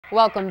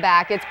Welcome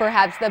back. It's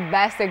perhaps the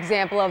best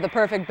example of the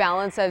perfect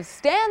balance of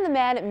Stan the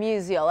Man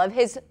Musial. Of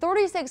his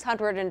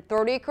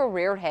 3,630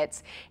 career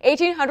hits,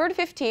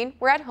 1,815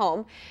 were at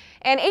home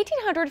and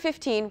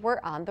 1,815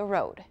 were on the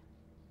road.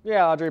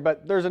 Yeah, Audrey,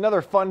 but there's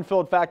another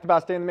fun-filled fact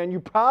about Stan the Man you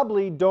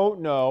probably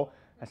don't know.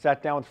 I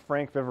sat down with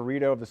Frank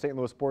Viverito of the St.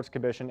 Louis Sports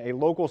Commission, a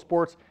local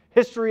sports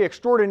history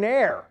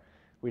extraordinaire.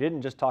 We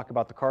didn't just talk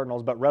about the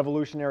Cardinals, but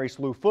revolutionary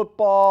SLU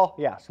football,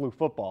 SLU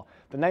football,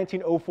 the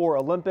 1904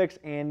 Olympics,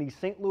 and the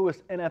St. Louis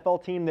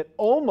NFL team that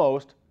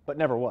almost, but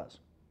never was.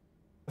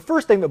 The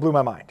first thing that blew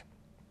my mind.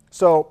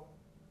 So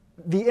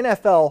the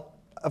NFL,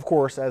 of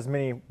course, as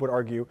many would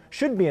argue,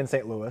 should be in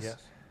St. Louis.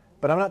 Yes.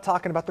 But I'm not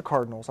talking about the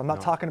Cardinals. I'm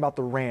not talking about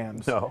the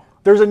Rams. No.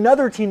 There's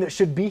another team that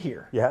should be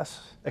here.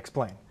 Yes.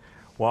 Explain.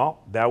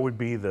 Well, that would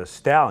be the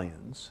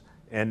Stallions,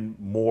 and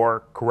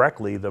more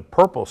correctly, the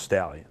Purple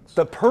Stallions.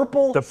 The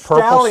Purple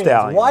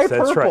Stallions. Why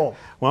That's purple? right.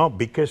 Well,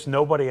 because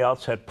nobody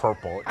else had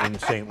purple in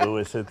St.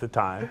 Louis at the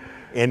time,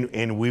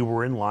 and we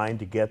were in line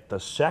to get the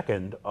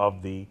second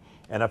of the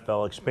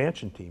NFL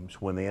expansion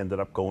teams when they ended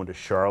up going to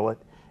Charlotte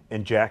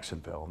and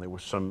Jacksonville. And there were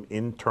some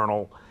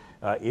internal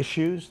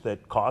issues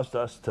that caused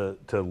us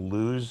to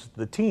lose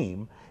the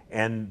team,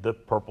 and the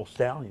Purple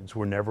Stallions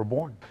were never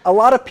born. A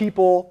lot of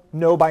people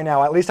know by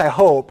now, at least I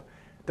hope,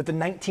 that the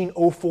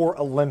 1904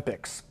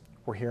 Olympics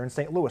were here in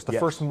St. Louis, the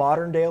first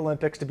modern day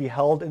Olympics to be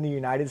held in the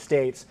United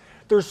States.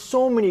 There's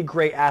so many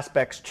great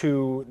aspects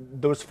to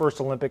those first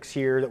Olympics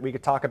here that we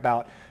could talk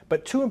about,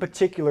 but two in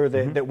particular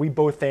that we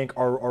both think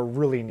are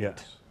really neat.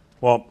 Yes.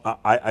 Well,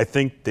 I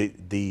think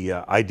the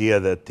idea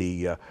that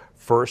the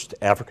first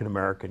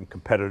African-American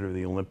competitor of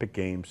the Olympic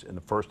Games and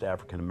the first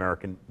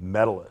African-American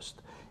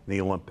medalist in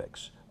the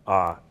Olympics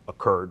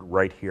occurred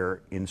right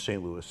here in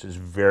St. Louis is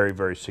very,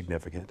 very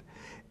significant.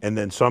 And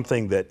then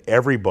something that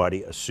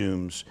everybody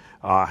assumes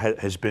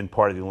has been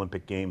part of the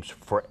Olympic Games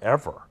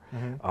forever.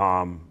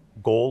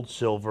 Gold,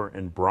 silver,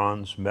 and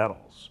bronze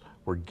medals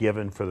were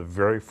given for the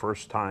very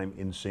first time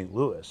in St.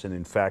 Louis. And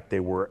in fact,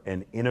 they were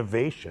an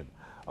innovation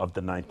of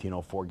the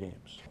 1904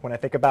 Games. When I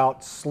think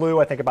about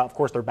SLU, I think about, of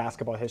course, their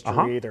basketball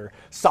history, their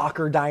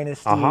soccer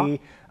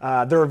dynasty.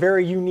 They're a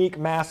very unique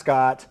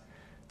mascot.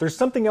 There's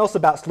something else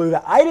about SLU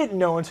that I didn't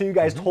know until you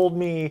guys told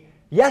me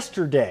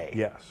yesterday.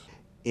 Yes.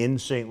 In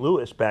St.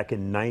 Louis back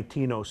in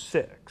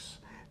 1906,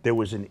 there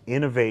was an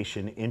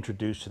innovation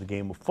introduced to the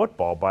game of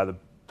football by the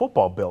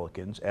football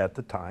Billikens at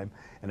the time,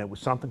 and it was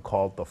something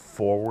called the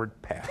forward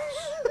pass.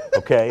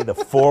 Okay, the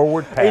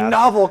forward pass. A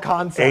novel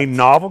concept. A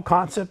novel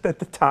concept at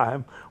the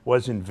time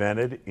was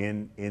invented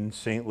in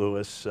St.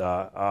 Louis.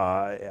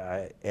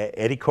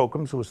 Eddie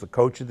Kokums was the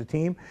coach of the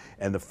team,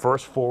 and the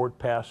first forward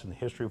pass in the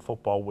history of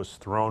football was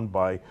thrown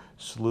by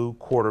SLU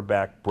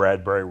quarterback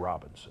Bradbury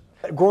Robinson.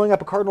 Growing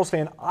up a Cardinals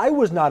fan, I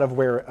was not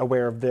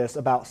aware of this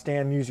about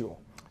Stan Musial.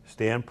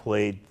 Stan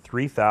played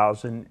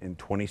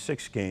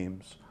 3,026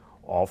 games,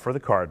 all for the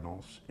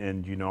Cardinals.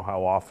 And you know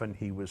how often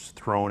he was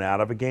thrown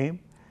out of a game?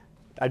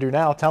 I do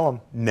now. Tell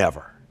him.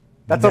 Never.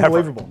 That's never,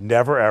 unbelievable.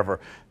 Never, ever.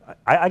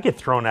 I get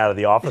thrown out of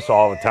the office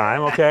all the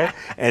time, okay?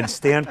 And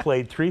Stan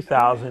played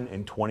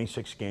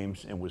 3,026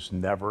 games and was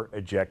never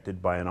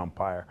ejected by an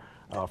umpire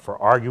for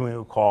arguing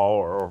a call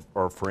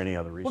or for any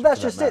other reason. Well,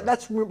 that's just it.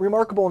 That's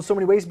remarkable in so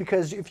many ways,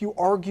 because if you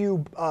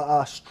argue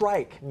a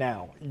strike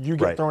now, you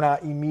get thrown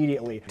out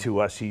immediately. To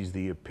us, he's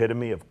the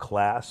epitome of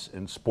class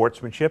and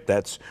sportsmanship.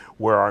 That's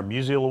where our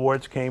Musial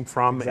Awards came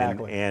from,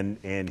 Exactly.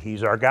 and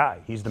he's our guy.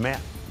 He's the man.